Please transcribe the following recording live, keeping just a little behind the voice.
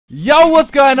Yo,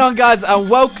 what's going on, guys, and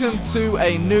welcome to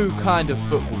a new kind of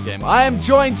football game. I am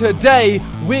joined today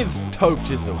with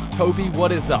Tobi.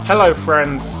 What is up? Hello,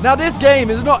 friends. Now, this game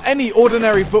is not any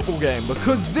ordinary football game,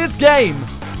 because this game,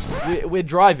 we're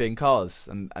driving cars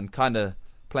and kind of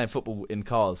playing football in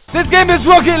cars. This game is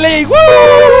Rocket League!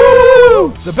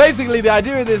 Woo! So basically, the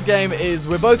idea of this game is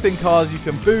we're both in cars, you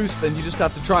can boost, and you just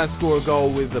have to try and score a goal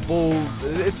with the ball.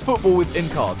 It's football in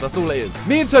cars, that's all it is.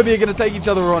 Me and Tobi are going to take each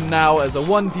other on now as a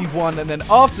 1v1, and then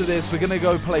after this, we're going to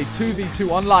go play 2v2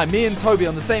 online. Me and Tobi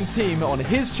on the same team on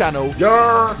his channel.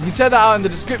 Yes! You can check that out in the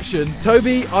description.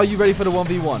 Tobi, are you ready for the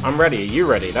 1v1? I'm ready. Are you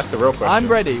ready? That's the real question. I'm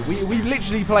ready. We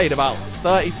literally played about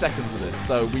 30 seconds of this,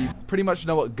 so we pretty much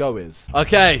know what go is.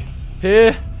 Okay,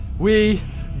 here we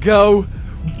go.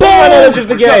 Boom! Knowledge of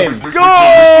the game. Go!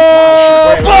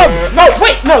 No,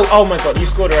 wait, no. Oh my god, you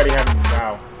scored already, haven't you?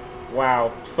 Wow.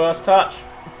 Wow. First touch.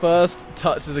 First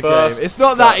touch of the game. It's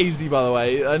not that easy, by the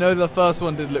way. I know the first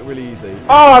one did look really easy.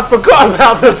 Oh, I forgot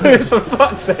about the boost, for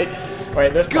fuck's sake.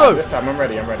 Wait, this time, I'm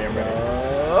ready.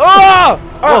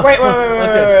 Oh, wait,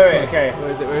 okay. Where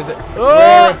is it? Where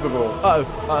is the ball?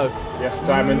 Uh-oh. Yes,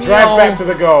 Simon, drive back to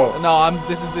the goal. No,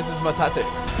 this is my tactic.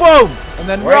 Boom! And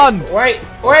then run! Wait!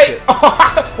 Wait!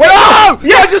 No!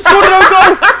 Yeah, I just scored an own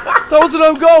goal! That was an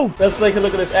own goal! Let's take a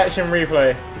look at this action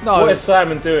replay. No. What is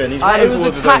Simon doing? He's running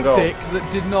towards his own goal. It was a tactic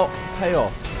that did not pay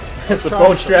off. It's a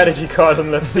bold strategy card,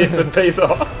 and let's see if it pays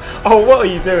off. Oh, what are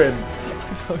you doing?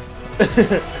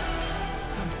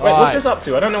 Wait, what's this up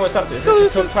to? I don't know what's up to. Is it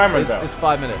just took timers out? It's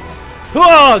 5 minutes.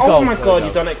 Oh my god,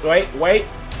 you've done it. Wait.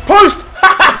 Post!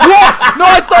 What? No,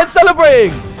 I started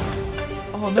celebrating!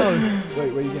 Oh no.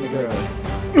 Wait, where are you going to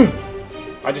go?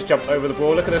 I just jumped over the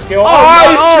ball. Look at the skill.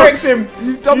 Oh, you tricked him!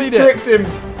 You dummied it! Tricked him!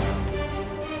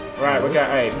 Right, we're going.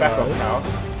 Hey, back off, pal.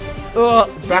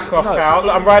 Back off, pal.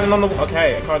 Look, I'm riding on the wall.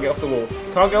 Okay, I can't get off the wall.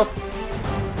 Can't get off.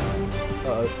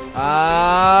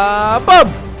 Boom!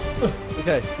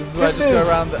 Okay, this is where I just go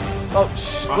around the... Oh,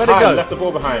 where'd it go? You left the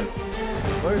ball behind.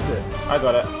 Where is it? I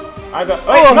got it. Wait,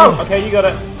 no! Okay, you got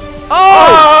it.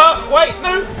 Oh! Wait,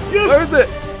 no! Yes! Where is it?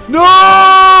 No!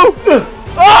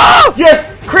 Oh! Yes!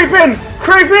 Creep in!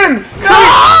 Creep in! No!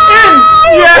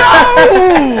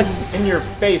 Yes! In your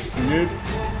face, noob.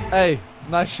 Hey,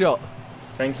 nice shot.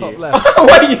 Thank you. Top left.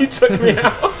 Wait, you took me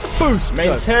out. Boost!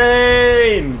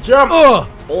 Maintain! Go. Jump!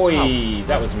 Oi, Ow.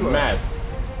 that was mad.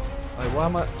 Wait, why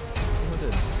am I...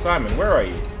 Simon, where are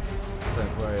you?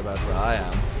 Don't worry about where I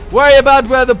am. Worry about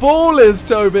where the ball is,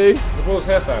 Tobi! The ball's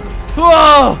here, Simon.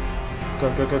 Oh! Go.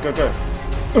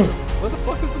 Where the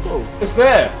fuck is the ball? It's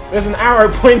there. There's an arrow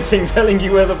pointing telling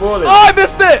you where the ball is. Oh, I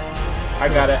missed it! I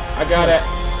got it.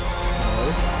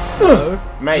 No.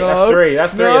 Mate, No. That's three.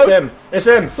 It's in. It's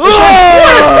in.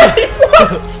 Oh!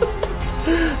 What?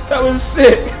 That was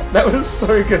sick. That was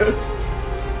so good.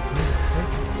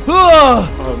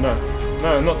 Oh, no.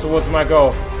 No, not towards my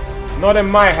goal. Not in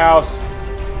my house.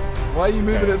 Why are you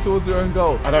moving it towards your own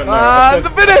goal? I don't know. And the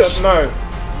finish! No.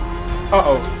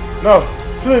 Uh-oh. No.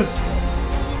 Please.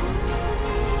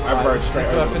 I rode straight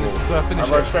over the ball. I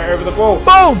rode straight over the ball.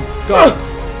 Boom! Go.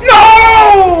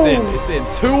 No! It's in.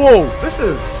 2-all. This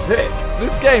is sick.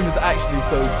 This game is actually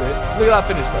so sick. Look at that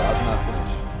finish there. That's a nice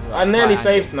finish. I nearly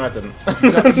saved. No, I didn't.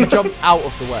 You jumped out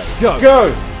of the way.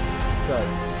 Go.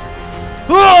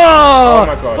 Oh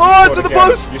my god. Oh, it's in the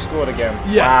post! You scored again.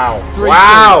 Yes.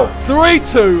 Wow.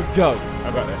 3-2. Go. I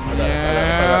got this. I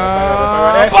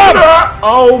Yeah. got this.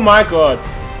 Oh my god.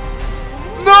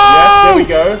 No!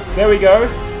 Yes, there we go.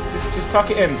 Just tuck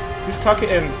it in.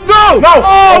 No! No!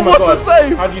 Oh, my what's god. the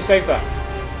save? How do you save that?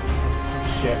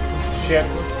 Shit.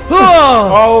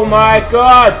 Oh my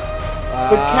god.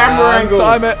 The camera angles.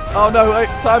 Time it. Oh no, wait,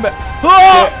 time it.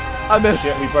 I missed.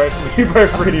 Shit, we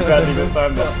both really badly this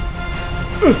time though.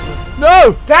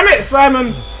 No! Damn it,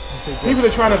 Simon! People are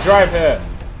trying to drive here.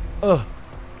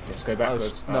 Let's go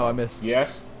backwards. No, I missed.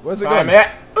 Yes. Where's it going?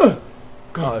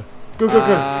 Go. Go.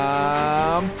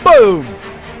 Boom!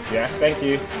 Yes, thank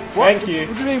you. What? Thank you.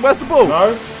 What do you mean? Where's the ball?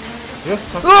 No.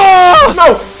 Yes.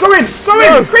 No! Go in!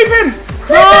 Creep in!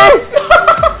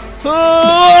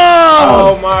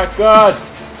 Oh my god!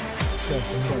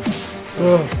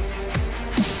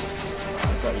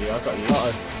 I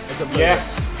got you. Yes.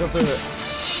 Jump over it.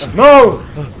 No!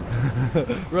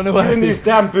 Run away. Doing these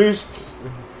damn boosts.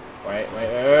 Wait.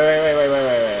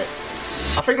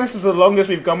 I think this is the longest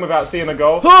we've gone without seeing a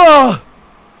goal. Where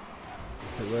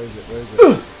is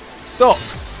it? Stop!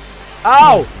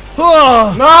 Ow!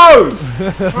 No!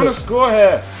 I'm trying to score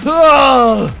here.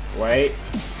 Wait.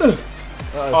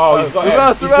 Oh, he's got him.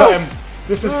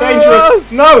 This is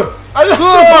dangerous. No!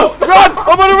 Run!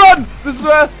 I'm on a run! This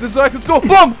is where I can score.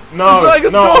 Boom! No, this is where I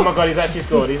can no, score. oh my god, he's actually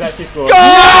scored. He's actually scored. Go!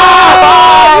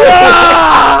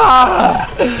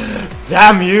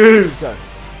 Damn you! Go.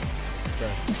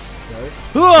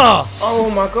 Go. Oh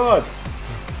my god.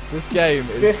 This game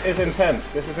is... This is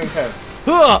intense. This is intense.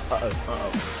 Uh-oh.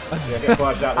 Yeah, get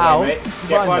barged out the way, mate.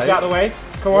 Get barged out the way.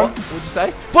 Come on. What'd you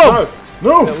say? Boom!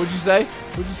 No! Yeah, what'd you say?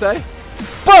 What'd you say?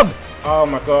 Boom! Oh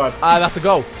my god. Ah, that's a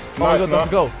goal. No, Oh my it's god, that's not.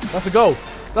 a goal. That's a goal.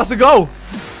 That's a goal.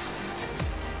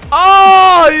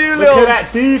 Oh, you Look little... at that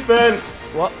defense.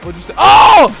 What? What'd you say?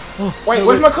 Oh! Wait, No,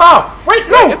 where's my car? Wait,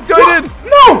 no! It's going in.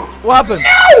 No! What happened?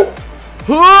 No!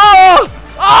 Oh,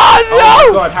 Oh my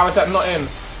no! god, how is that not in?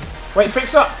 Wait,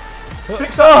 fix up!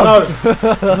 Fix up! No!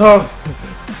 No!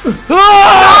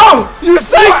 Oh! You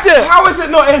saved it! How is it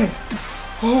not in?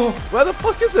 Oh, Where the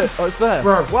fuck is it? Oh, it's there.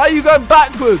 Bro. Why are you going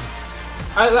backwards?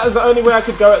 that was the only way I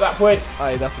could go at that point.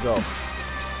 Hey, that's a goal.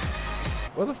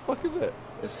 Where the fuck is it?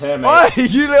 It's here, mate. Hey,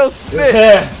 you little It's snitch!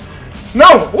 here.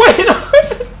 No! Wait! No.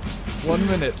 1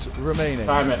 minute remaining.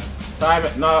 Time it. Time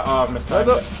it. No, oh, I've mistimed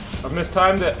Where it. I've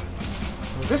mistimed it.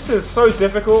 This is so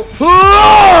difficult.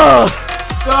 Oh!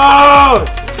 No!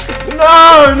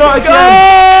 No! Not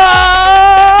again!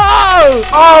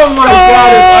 Oh my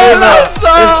god, it's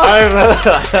over! It's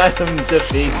over! I am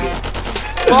defeated.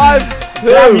 5-2.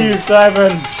 Damn you,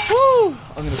 Simon! Woo.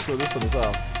 I'm gonna score this one as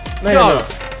well. No, you're not.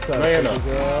 Go. No, you're not.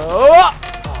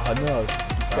 Oh no.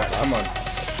 Right, come on.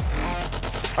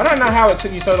 I don't know how it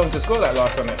took you so long to score that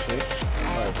last one, actually.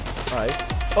 Alright.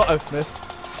 Uh-oh, missed.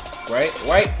 Wait,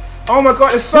 wait. Oh my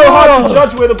god, it's so hard to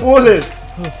judge where the ball is.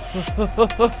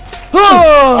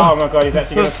 Oh my god, he's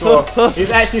actually going to score.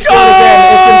 He's actually scored again.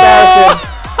 It's embarrassing.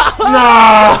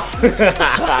 No!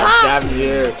 Damn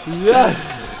you.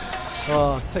 Yes!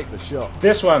 Oh, take the shot.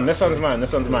 This one's mine.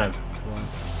 This one's mine.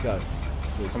 Go.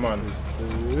 Boost, Come on.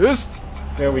 Boost.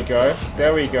 There we go.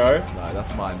 There we go. No,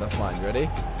 that's mine. That's mine. Ready?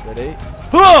 Ready?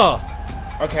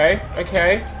 Okay.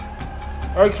 Okay.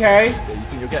 Okay. Yeah, you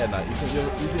think you're getting that? You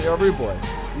think you're a rude boy?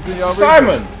 You think you're a rude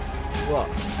Simon! boy? What?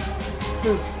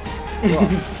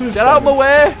 Get out of my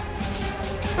way!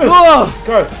 Go!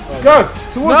 Go!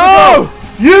 Towards the No! goal!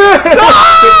 Yeah! No!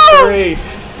 Victory!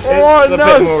 Oh It's a no!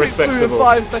 bit more 6-2 respectable. with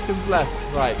 5 seconds left.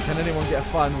 Right, can anyone get a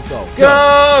final goal?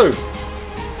 Go!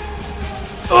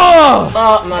 Oh!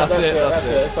 Oh, no, that's it. That's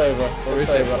it. It's over. It's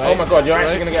it? over. Wait. Oh my god, you're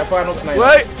actually Wait. going to get a final? No,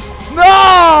 Wait!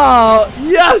 No!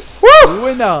 Yes! Woo!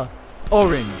 Winner!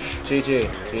 Orange. GG.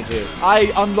 GG.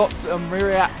 I unlocked a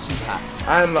Miriachi hat.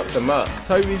 I unlocked a mark.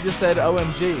 Toby just said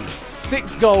OMG.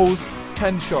 6 goals,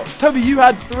 10 shots. Toby, you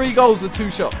had 3 goals with 2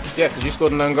 shots. Yeah, because you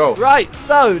scored an own goal. Right,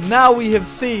 so now we have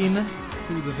seen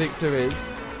who the victor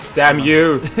is. Damn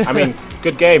you. I mean,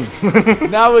 good game.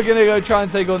 Now we're going to go try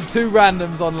and take on 2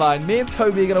 randoms online. Me and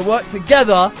Toby are going to work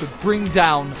together to bring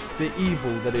down the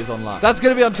evil that is online. That's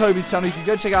going to be on Toby's channel. You can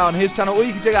go check it out on his channel, or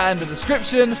you can check it out in the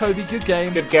description. Toby, good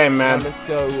game. Good game, man. Now let's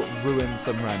go ruin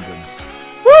some randoms.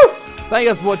 Woo! Thank you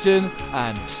guys for watching,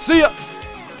 and see ya!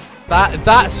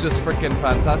 That's just freaking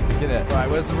fantastic, isn't it? Right,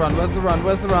 where's the run? Where's the run?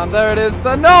 Where's the run? There it is.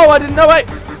 No, I didn't know it.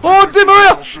 Oh, Di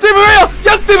Maria! Di Maria!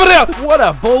 Yes, Di Maria! What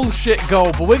a bullshit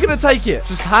goal, but we're going to take it.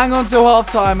 Just hang on till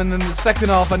half-time, and then the second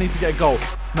half, I need to get a goal.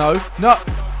 No.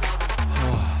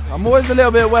 I'm always a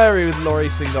little bit wary with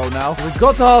Lloris in goal now. We've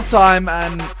got to half-time,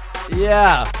 and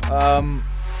yeah,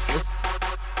 let's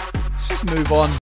just move on.